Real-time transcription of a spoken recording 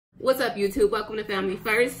What's up, YouTube? Welcome to Family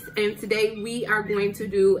First, and today we are going to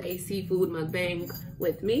do a seafood mukbang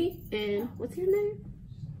with me. And what's your name?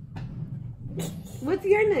 What's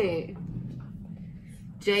your name?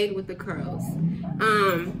 Jade with the curls.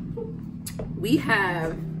 We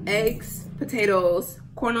have eggs, potatoes,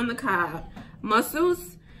 corn on the cob,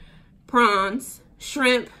 mussels, prawns,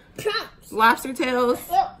 shrimp, lobster tails.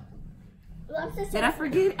 Did I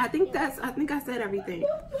forget? I think I said everything.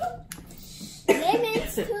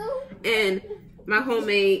 Lemons too. And my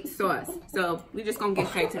homemade sauce. So we just gonna get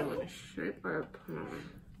straight to the shrimp or prawn.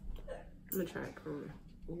 I'm gonna try prawn.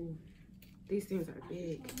 Ooh, these things are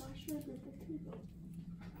big.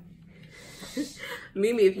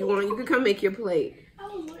 Mimi, if you want, you can come make your plate.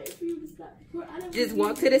 Just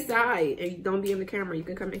walk to the side and don't be in the camera. You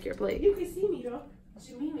can come make your plate. You can see me though.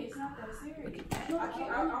 Mimi, it's not that serious. Look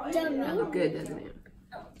at that. That looks good, doesn't it?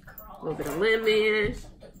 A little bit of lemon.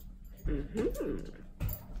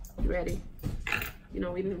 You ready? You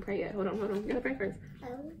know, we didn't pray yet. Hold on. You gotta pray first.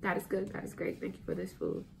 God is good. God is great. Thank you for this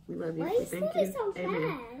food. We love you. Why is Thank it you. so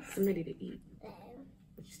Amen. fast? I'm ready to eat.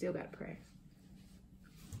 But you still gotta pray.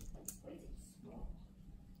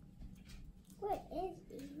 What is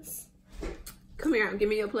this? Come here. Give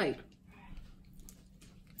me your plate.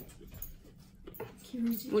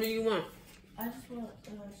 What do you want? I just want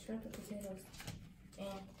shrimp and potatoes and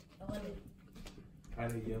a lemon.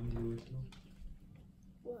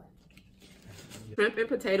 What? Shrimp and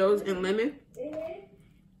potatoes and lemon.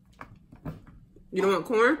 You don't want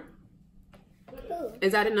corn? Who?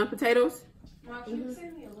 Is that enough potatoes? Mom, can you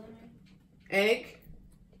send me a lemon? Egg?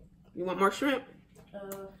 You want more shrimp? One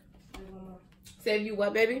more. Save you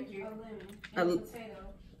what, baby? A lemon A and a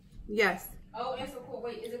potato. Yes. Oh, and so cool.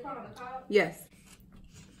 Wait, is it corn on the cob? Yes.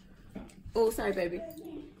 Oh, sorry, baby.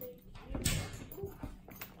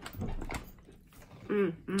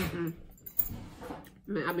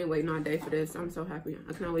 Man, I've been waiting all day for this. I'm so happy.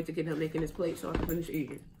 I can't wait to get done making this plate so I can finish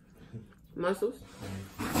eating. Mussels?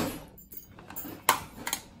 Oh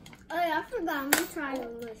yeah, I forgot. I'm gonna try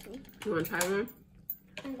one mushroom. You want to try one?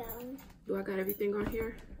 I got one. Do I got everything on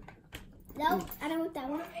here? No, I don't want that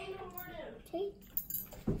one. Okay.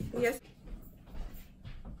 Yes.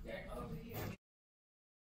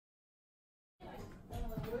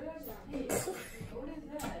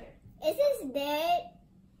 Is this dead?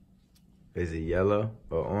 Is it yellow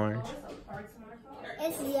or orange?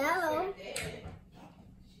 It's yellow.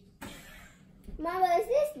 Mama, is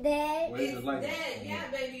this dead? It's dead. Yeah,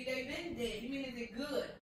 baby. They've been dead. You mean, is it good?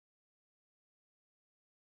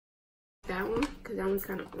 That one, because that one's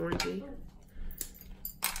kind of orangey.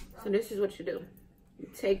 So this is what you do. You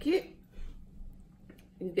take it.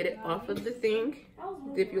 You get it off of the thing.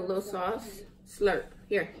 Dip your little sauce. Slurp.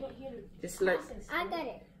 Here. Just slurp. I got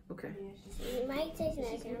it. Okay. It might taste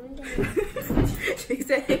nice. She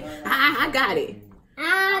said, I got it.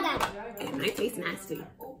 I got it. It might taste nasty.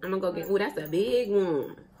 I'm gonna go get, oh, that's a big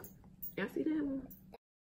one. Y'all see that one?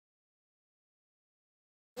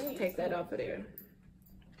 Take that off of there.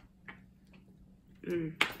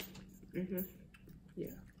 Yeah.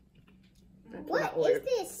 That's what I What ordered. is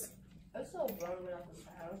this? It's so burning off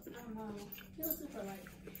the house. I don't know. Feels super like.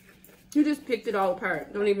 You just picked it all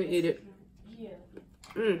apart. Don't even eat it. Yeah.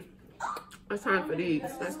 It's time for these.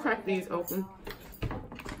 Let's crack these open.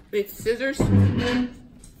 Big scissors.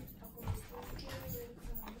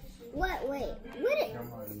 What? Wait. What?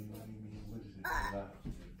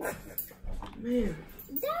 Man,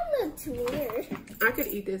 That looked weird. I could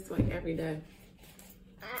eat this like every day.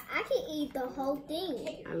 I can eat the whole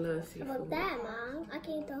thing. I love How about seafood. that, Mom? I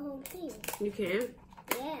can eat the whole thing. You can?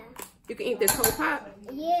 Yeah. You can eat this whole pot?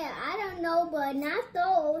 Yeah, I don't know, but not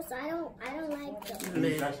those. I don't like those. Man.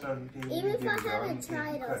 Even if I haven't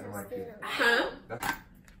tried those, I still don't. Huh?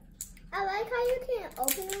 I like how you can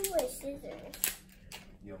open them with scissors.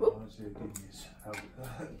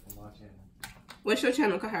 What's your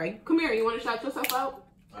channel, Kahari? Come here. You want to shout yourself out?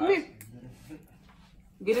 Come here.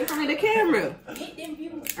 Get in front of the camera. I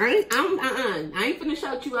ain't finna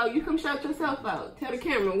shout you out. You come shout yourself out. Tell the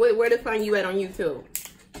camera where to find you at on YouTube.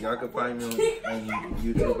 Y'all can find me on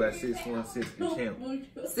YouTube at 616 The Champ.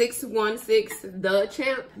 616 The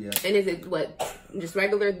Champ? Yeah. And is it what? Just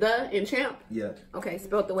regular The and Champ? Yeah. Okay,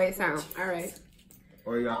 spelled the way it sounds. All right.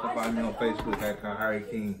 Or y'all can find me on Facebook at Kahari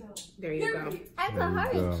King. There you go. I can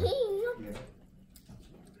hurry, King. Yeah.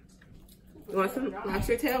 You want some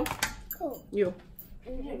lobster tail? Cool. You.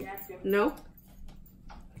 No?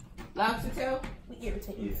 Lobster tail? We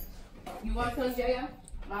irritate you. You want some, Jaya?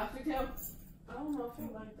 Lobster tail? I don't know if you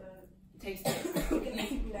like that. Taste it.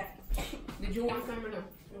 Did you want some or no?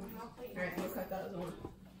 Alright, we'll cut the other one.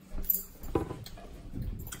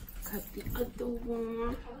 Cut the other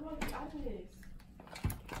one.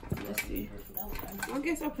 see. Well, I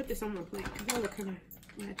guess I'll put this on my plate because that look kind of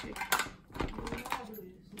magic.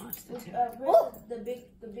 Lost the tip. The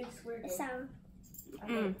big square. It sounds.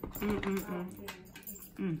 Mm.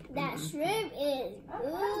 That shrimp is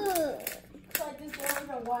good. Like this one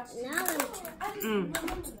I watched. Now I just remember.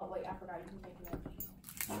 Oh wait, I forgot you can take that.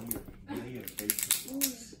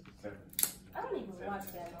 I don't even watch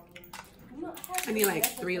that no more. I need like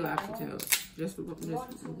 3 lobster tails just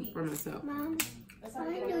for myself. Mom, why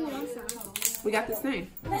do you do sauce? We got the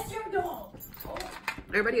same. That's your dog.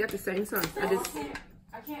 Everybody got the same sauce.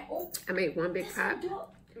 I can't. Oh, I made one big pot, no,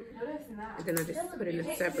 that's not. and then I just put it in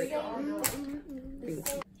a separate thing.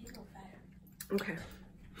 Okay.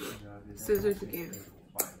 Scissors again.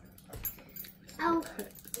 Oh,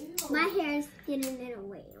 my hair is getting in the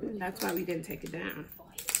way. That's why we didn't take it down.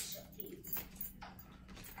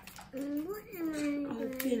 What am I doing?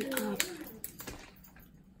 Open up.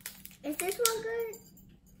 Is this one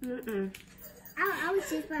good? I was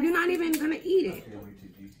just about You're not even gonna eat it.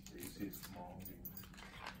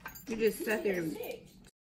 You just sat there and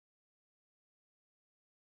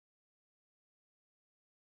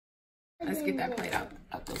let's get that plate out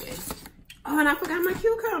the way. Oh, and I forgot my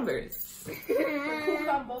cucumbers.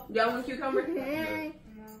 Y'all want cucumbers?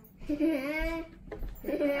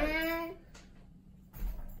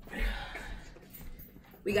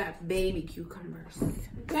 We got baby cucumbers.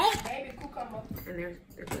 Baby cucumber. And they're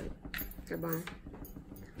good. They're bomb.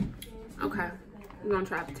 Okay. We're gonna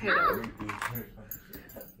try potato.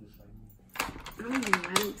 I don't even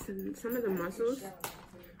like some of the mussels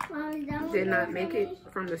did not make it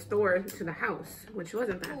from the store to the house, which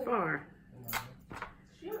wasn't that far.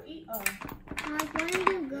 She'll eat. I was going to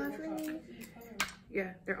do good for me.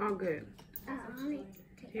 Yeah, they're all good.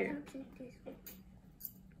 Here.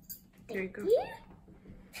 There you go.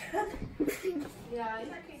 Yeah, I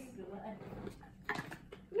can't do it.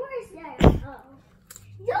 Where's that? Oh.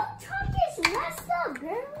 Your tongue is messed up,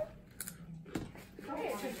 girl. Go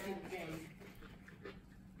ahead, take the game.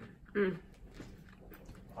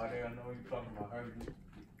 I know you're talking about her.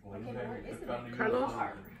 When you have it, Carlos?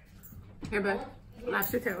 Here, bud.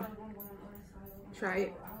 Lobster tail. Try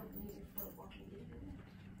it.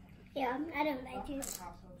 Yeah, I don't like it.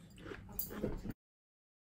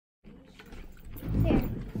 Here.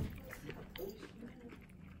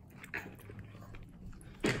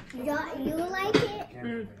 You like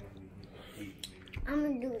it? I'm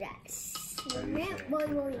gonna do that. Shrimp, boy.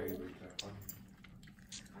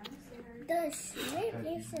 The shrimp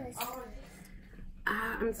is just...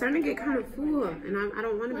 I'm starting to get kind of full, and I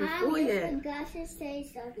don't want to be full yet. I forgot to say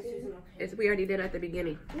something. We already did at the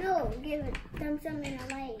beginning. No, give them something I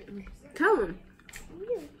like. Tell them.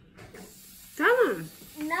 You. Tell them.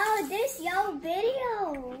 No, this your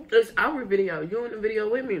video. It's our video. You in the video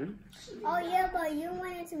with me. Oh yeah, but you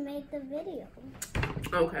wanted to make the video.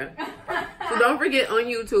 Okay. So don't forget on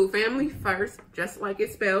YouTube, Family First, just like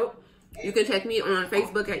it's spelled. You can check me on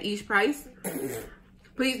Facebook at Eash Price.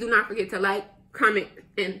 Please do not forget to like, comment,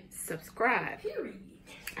 and subscribe.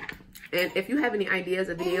 And if you have any ideas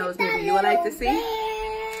of videos maybe you would like to see,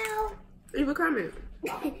 leave a comment.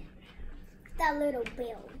 That little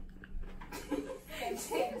bell.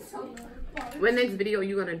 What next video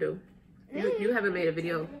you gonna do? You haven't made a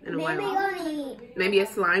video in a while. Maybe a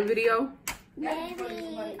slime video? Maybe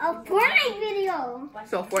a Fortnite video.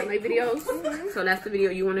 So Fortnite videos? So that's the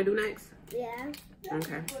video you want to do next? Yeah.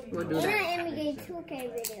 Okay, we'll do And that. an NBA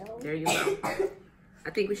 2K video. There you go.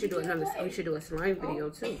 I think we should do a slime video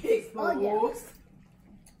too. Oh yeah.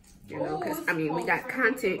 You know, because I mean we got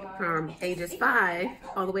content from ages 5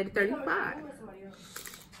 all the way to 35.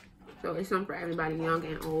 So it's something for everybody, young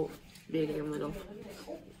and old, big and little.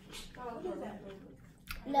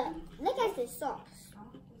 Look at the sauce.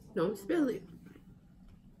 Don't spill it.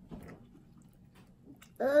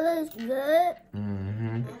 It's good.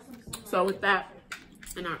 So with that,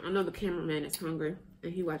 and I know the cameraman is hungry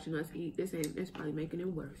and he watching us eat. It's probably making it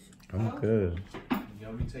worse. I'm good. You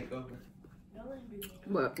want me to take over?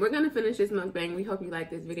 But we're gonna finish this mukbang. We hope you like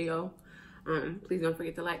this video. Please don't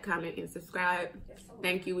forget to like, comment, and subscribe.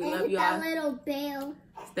 Thank you. We love Hit y'all. that little bell.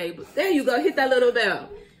 Stable. There you go. Hit that little bell.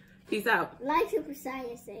 Peace out. Like Super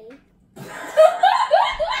Saiyan say.